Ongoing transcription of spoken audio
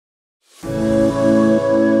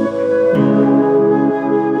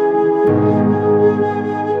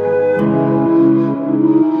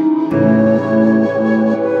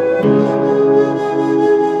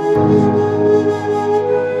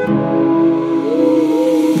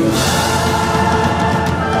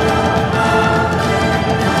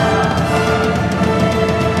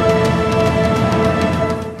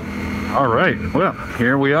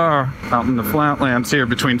here we are out in the flatlands here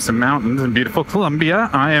between some mountains in beautiful Colombia.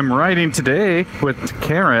 I am riding today with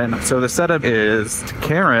Cara. So the setup is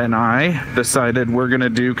Cara and I decided we're going to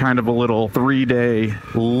do kind of a little 3-day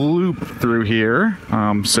loop through here.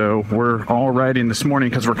 So we're all riding this morning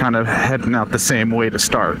because we're kind of heading out the same way to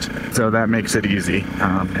start. So that makes it easy.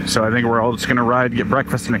 So I think we're all just going to ride, get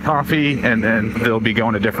breakfast and a coffee, and then they'll be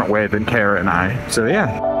going a different way than Cara and I. So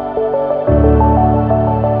yeah.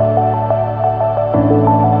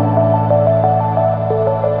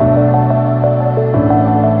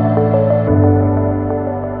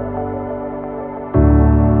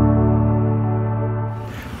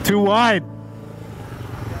 Too wide.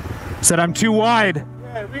 Said I'm too wide.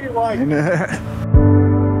 Yeah, really wide.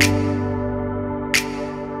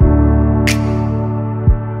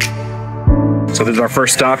 So this is our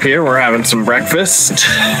first stop here. We're having some breakfast.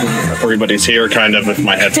 Everybody's here kind of if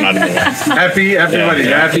my head's not in the way. Happy, everybody's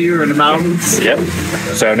happy. We're in the mountains. Yep.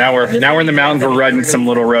 So now we're in the mountains. We're riding some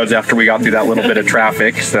little roads after we got through that little bit of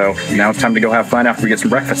traffic. So now it's time to go have fun after we get some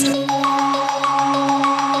breakfast.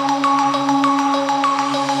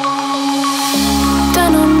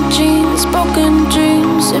 Broken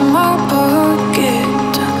dreams in my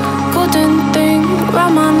pocket, golden thing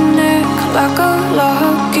round my neck like a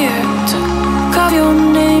locket. Carve your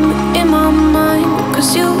name in my mind,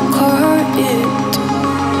 cause you caught it,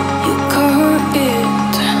 you caught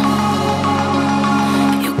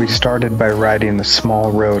it. We started by riding the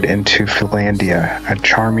small road into Finlandia, a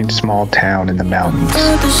charming small town in the mountains.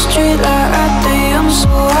 The street light at the end so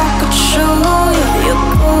I could show you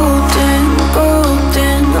you're golden, golden.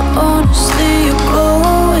 Honestly, you're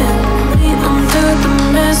glowing. Me under the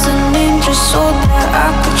mezzanine just so that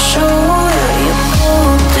I could show you you're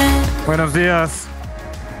golden. Buenos días.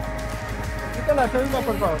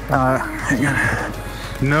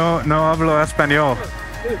 No hablo español.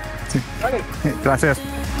 Sí. Gracias.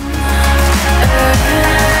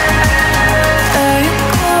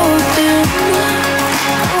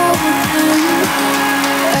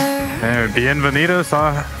 Bienvenidos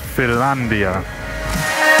a Finlandia.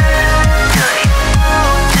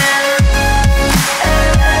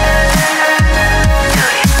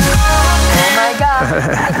 Oh my God,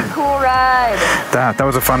 that's a cool ride. That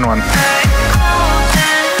was a fun one.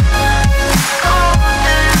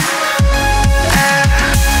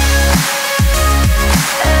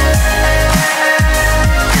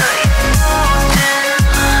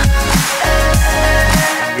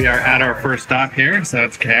 We are at our first stop here, so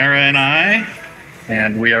it's Cara and I,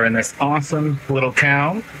 and we are in this awesome little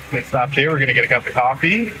town. We stopped here. We're going to get a cup of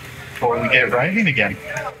coffee before we get riding again.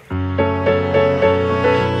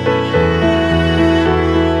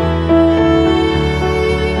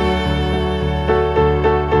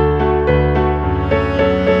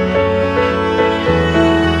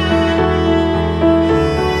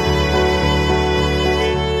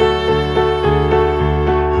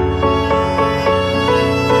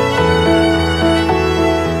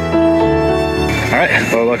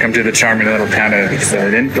 Well, welcome to the charming little town of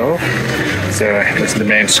Salento. So this is the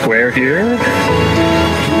main square here.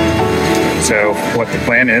 So what the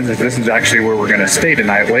plan is this is actually where we're going to stay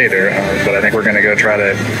tonight later. But I think we're going to go try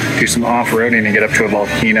to do some off-roading and get up to a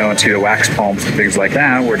volcano and see the wax palms and things like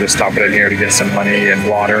that. We're just stopping in here to get some money and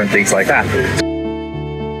water and things like that.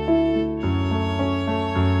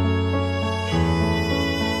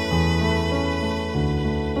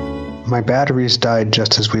 My batteries died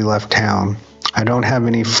just as we left town. I don't have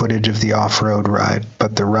any footage of the off-road ride,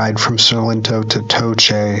 but the ride from Salento to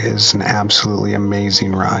Toche is an absolutely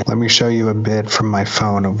amazing ride. Let me show you a bit from my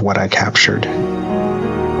phone of what I captured.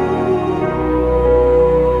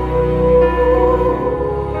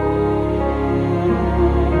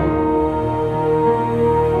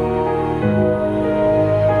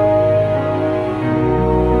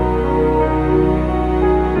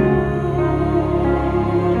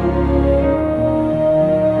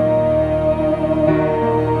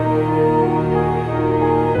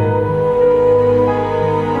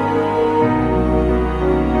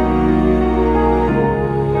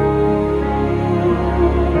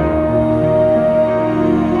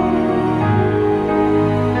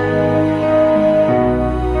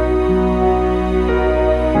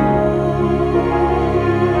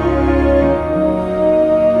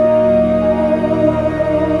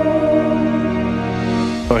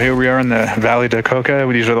 So here we are in the Valley de Coca.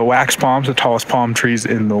 These are the wax palms, the tallest palm trees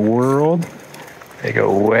in the world. They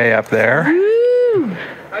go way up there. Woo!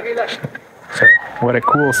 So what a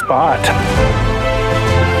cool spot.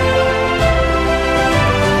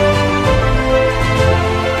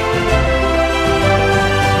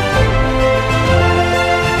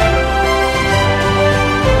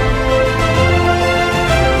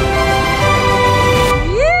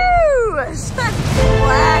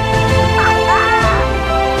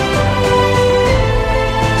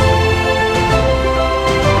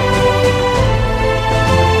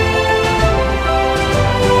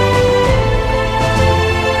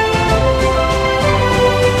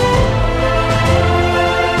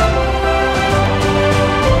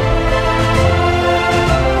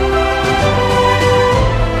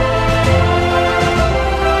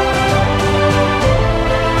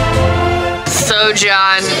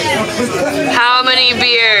 John. How many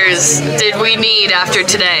beers did we need after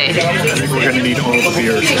today? I think we're gonna need all the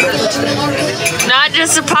beers. Not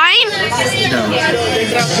just a pint? No.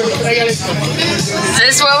 Is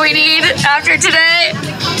this what we need after today?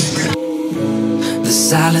 The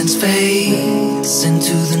silence fades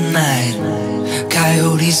into the night.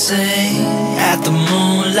 Coyotes sing at the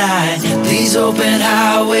moonlight. These open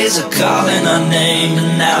highways are calling our name,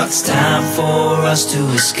 and now it's time for us to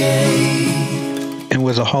escape. It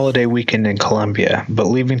was a holiday weekend in Colombia, but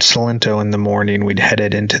leaving Salento in the morning, we'd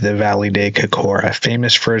headed into the Valle de Cocora,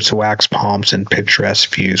 famous for its wax palms and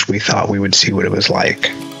picturesque views. We thought we would see what it was like.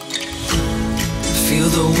 Feel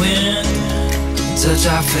the wind touch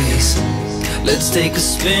our face. Let's take a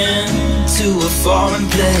spin to a foreign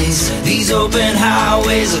place. These open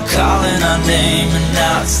highways are calling our name, and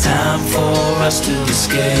now it's time for us to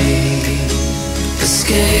escape.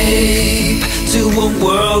 Escape to a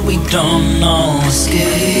world we don't know.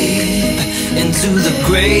 Escape into the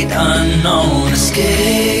great unknown.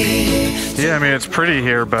 Escape. Yeah, I mean, it's pretty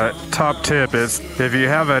here, but top tip is if you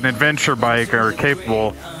have an adventure bike or are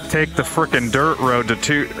capable, take the frickin' dirt road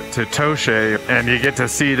to Toche, and you get to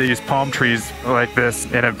see these palm trees like this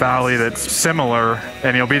in a valley that's similar,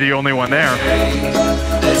 and you'll be the only one there.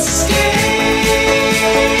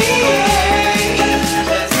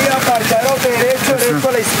 Derecho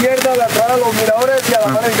a la izquierda, la entrada a los miradores y a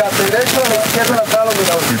bajar el gato. Derecho a la izquierda, la entrada a los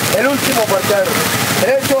miradores. El último parqueadero.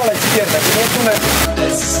 Derecho a la izquierda.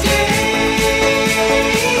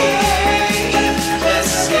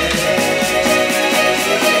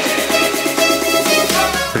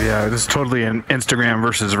 So yeah, this is totally an Instagram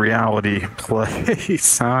versus reality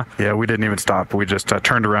place, huh? Yeah, we didn't even stop. We just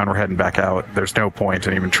turned around. We're heading back out. There's no point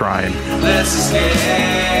in even trying. Let's escape.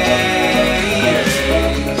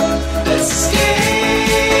 Let's escape.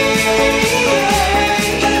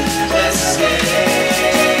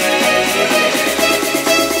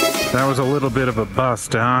 That was a little bit of a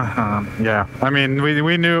bust, huh? Yeah. I mean,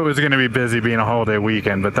 we knew it was going to be busy being a holiday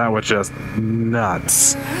weekend, but that was just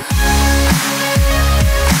nuts.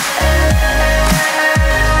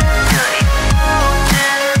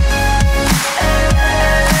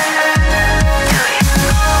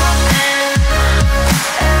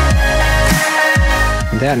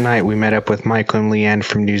 That night, we met up with Michael and Leanne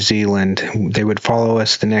from New Zealand. They would follow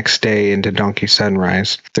us the next day into Donkey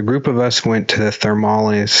Sunrise. The group of us went to the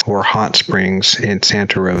thermales, or hot springs, in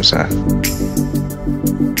Santa Rosa.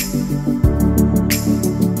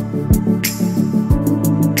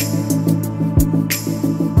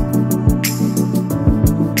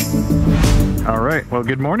 All right, well,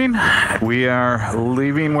 good morning. We are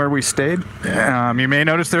leaving where we stayed. You may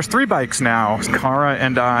notice there's 3 bikes now. Cara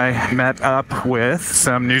and I met up with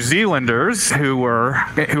some New Zealanders who are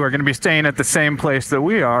going to be staying at the same place that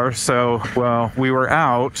we are. So, well, we were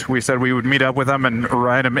out. We said we would meet up with them and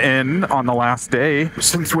ride them in on the last day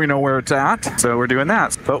since we know where it's at. So we're doing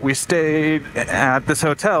that. But we stayed at this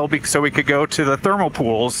hotel so we could go to the thermal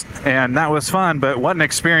pools, and that was fun. But what an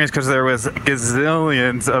experience, because there was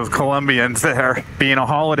gazillions of Colombians there. Being a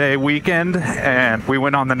holiday weekend, and we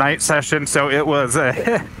went on the night session, so it was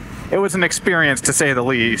an experience to say the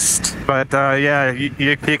least. But yeah,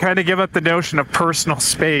 you kind of give up the notion of personal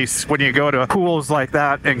space when you go to pools like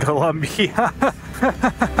that in Colombia.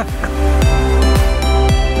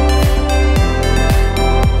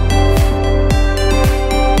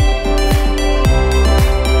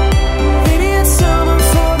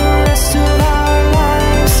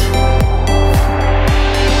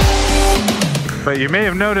 But you may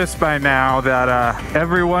have noticed by now that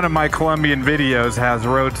every one of my Colombian videos has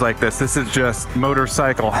roads like this. This is just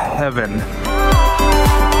motorcycle heaven.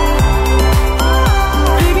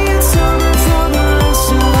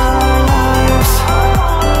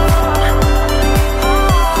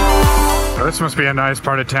 This must be a nice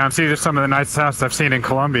part of town. See, there's some of the nicest houses I've seen in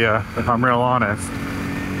Colombia, if I'm real honest.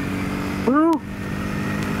 Woo!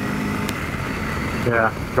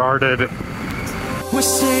 Yeah, guarded. We're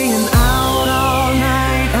staying out all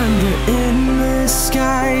night under endless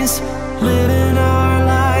skies, living our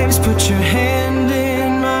lives, put your hand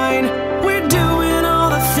in mine. We're doing all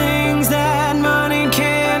the things that money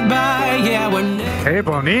can't buy. Yeah, we're Hey,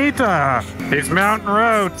 bonita! These mountain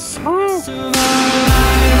roads. Woo.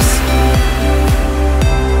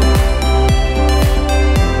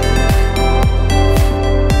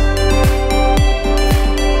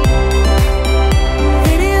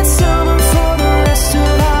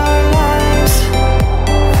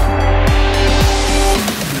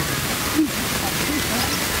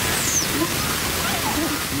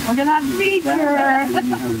 We're gonna have beach here.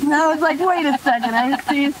 And I was like, wait a second, I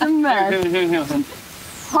see some mess.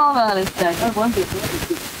 Hold on a sec.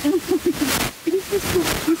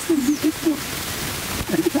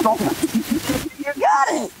 You got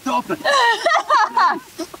it!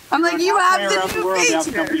 I'm like, you have the new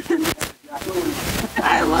feature.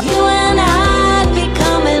 I love You and I'd be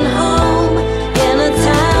coming home in a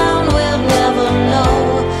town we'll never know,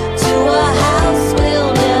 to a house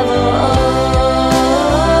we'll never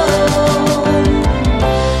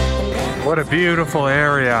own. What a beautiful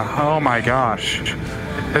area. Oh my gosh.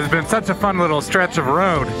 It's been such a fun little stretch of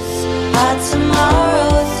road. Our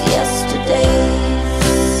tomorrow's yesterdays.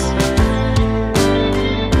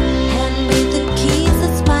 Hand me the keys,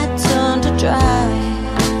 it's my turn to drive.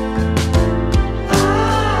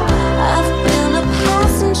 I've been a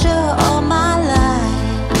passenger all my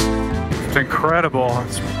life, It's incredible.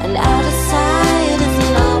 and out of sight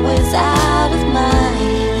isn't always out of mind.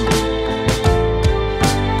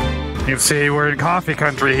 You see, we're in coffee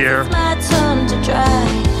country here. It's my turn to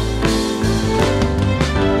drive.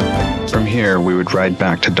 From here, we would ride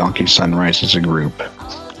back to Donkey Sunrise as a group.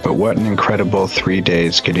 But what an incredible 3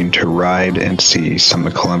 days getting to ride and see some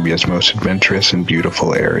of Colombia's most adventurous and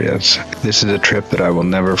beautiful areas. This is a trip that I will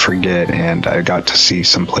never forget, and I got to see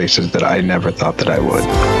some places that I never thought that I would.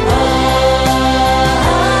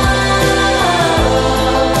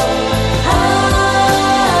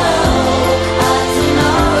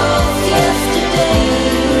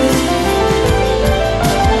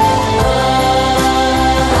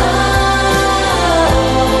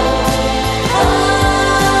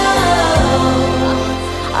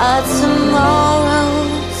 Our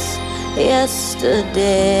tomorrow's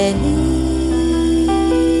yesterday.